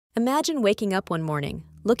Imagine waking up one morning,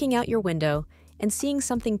 looking out your window, and seeing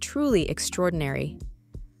something truly extraordinary.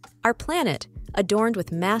 Our planet, adorned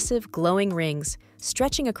with massive, glowing rings,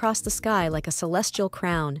 stretching across the sky like a celestial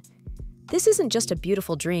crown. This isn't just a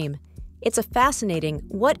beautiful dream. It's a fascinating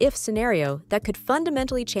what-if scenario that could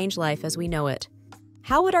fundamentally change life as we know it.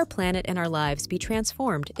 How would our planet and our lives be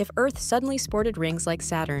transformed if Earth suddenly sported rings like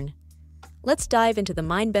Saturn? Let's dive into the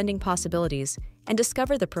mind-bending possibilities and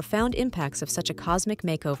discover the profound impacts of such a cosmic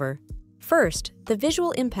makeover. First, the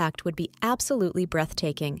visual impact would be absolutely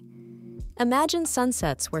breathtaking. Imagine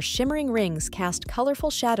sunsets where shimmering rings cast colorful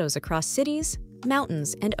shadows across cities,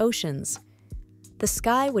 mountains, and oceans. The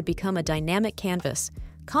sky would become a dynamic canvas,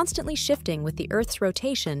 constantly shifting with the Earth's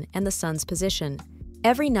rotation and the sun's position.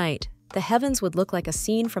 Every night, the heavens would look like a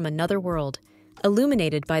scene from another world,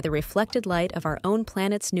 illuminated by the reflected light of our own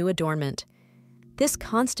planet's new adornment. This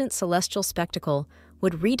constant celestial spectacle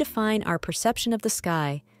would redefine our perception of the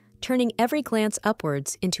sky, turning every glance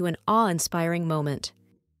upwards into an awe-inspiring moment.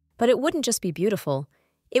 But it wouldn't just be beautiful,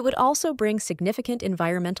 it would also bring significant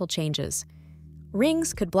environmental changes.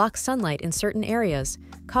 Rings could block sunlight in certain areas,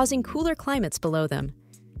 causing cooler climates below them.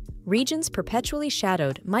 Regions perpetually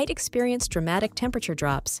shadowed might experience dramatic temperature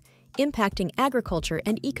drops, impacting agriculture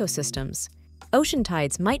and ecosystems. Ocean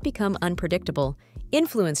tides might become unpredictable,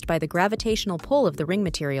 influenced by the gravitational pull of the ring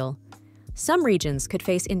material. Some regions could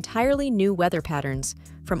face entirely new weather patterns,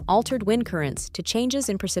 from altered wind currents to changes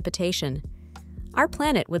in precipitation. Our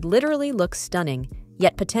planet would literally look stunning,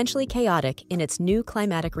 yet potentially chaotic in its new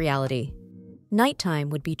climatic reality. Nighttime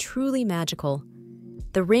would be truly magical.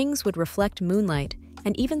 The rings would reflect moonlight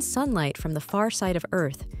and even sunlight from the far side of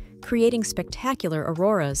Earth, creating spectacular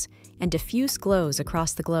auroras and diffuse glows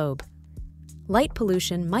across the globe. Light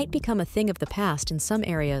pollution might become a thing of the past in some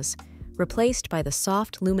areas, replaced by the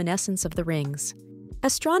soft luminescence of the rings.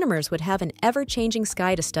 Astronomers would have an ever-changing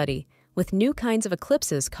sky to study, with new kinds of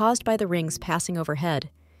eclipses caused by the rings passing overhead.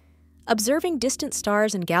 Observing distant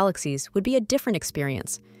stars and galaxies would be a different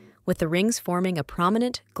experience, with the rings forming a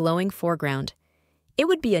prominent, glowing foreground. It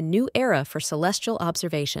would be a new era for celestial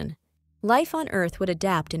observation. Life on Earth would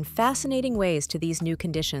adapt in fascinating ways to these new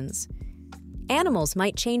conditions. Animals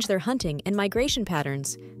might change their hunting and migration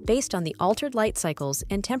patterns based on the altered light cycles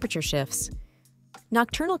and temperature shifts.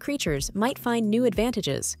 Nocturnal creatures might find new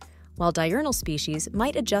advantages, while diurnal species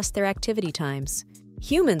might adjust their activity times.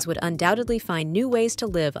 Humans would undoubtedly find new ways to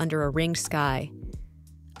live under a ringed sky.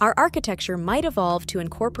 Our architecture might evolve to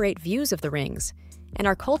incorporate views of the rings, and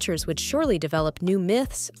our cultures would surely develop new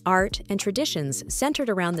myths, art, and traditions centered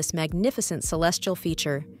around this magnificent celestial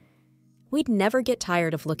feature. We'd never get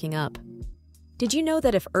tired of looking up. Did you know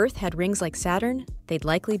that if Earth had rings like Saturn, they'd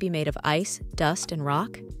likely be made of ice, dust, and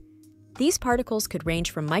rock? These particles could range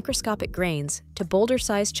from microscopic grains to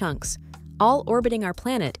boulder-sized chunks, all orbiting our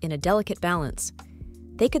planet in a delicate balance.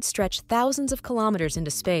 They could stretch thousands of kilometers into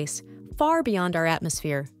space, far beyond our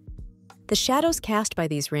atmosphere. The shadows cast by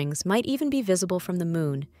these rings might even be visible from the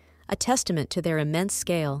Moon, a testament to their immense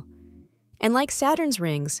scale. And like Saturn's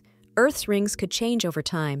rings, Earth's rings could change over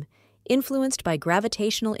time, influenced by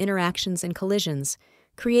gravitational interactions and collisions,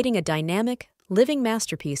 creating a dynamic, living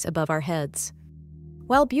masterpiece above our heads.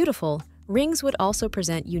 While beautiful, rings would also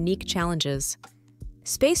present unique challenges.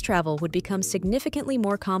 Space travel would become significantly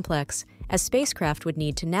more complex, as spacecraft would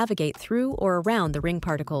need to navigate through or around the ring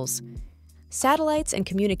particles. Satellites and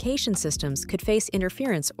communication systems could face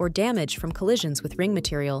interference or damage from collisions with ring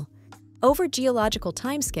material. Over geological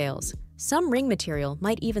timescales, some ring material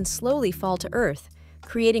might even slowly fall to Earth,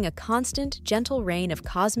 creating a constant, gentle rain of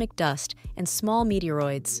cosmic dust and small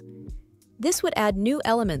meteoroids. This would add new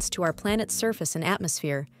elements to our planet's surface and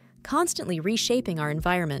atmosphere, constantly reshaping our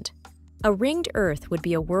environment. A ringed Earth would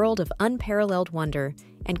be a world of unparalleled wonder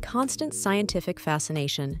and constant scientific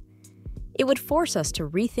fascination. It would force us to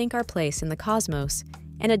rethink our place in the cosmos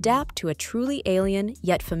and adapt to a truly alien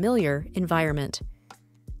yet familiar environment.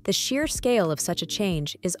 The sheer scale of such a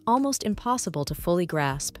change is almost impossible to fully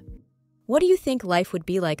grasp. What do you think life would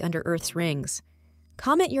be like under Earth's rings?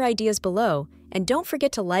 Comment your ideas below, and don't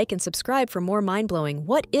forget to like and subscribe for more mind-blowing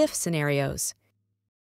what-if scenarios.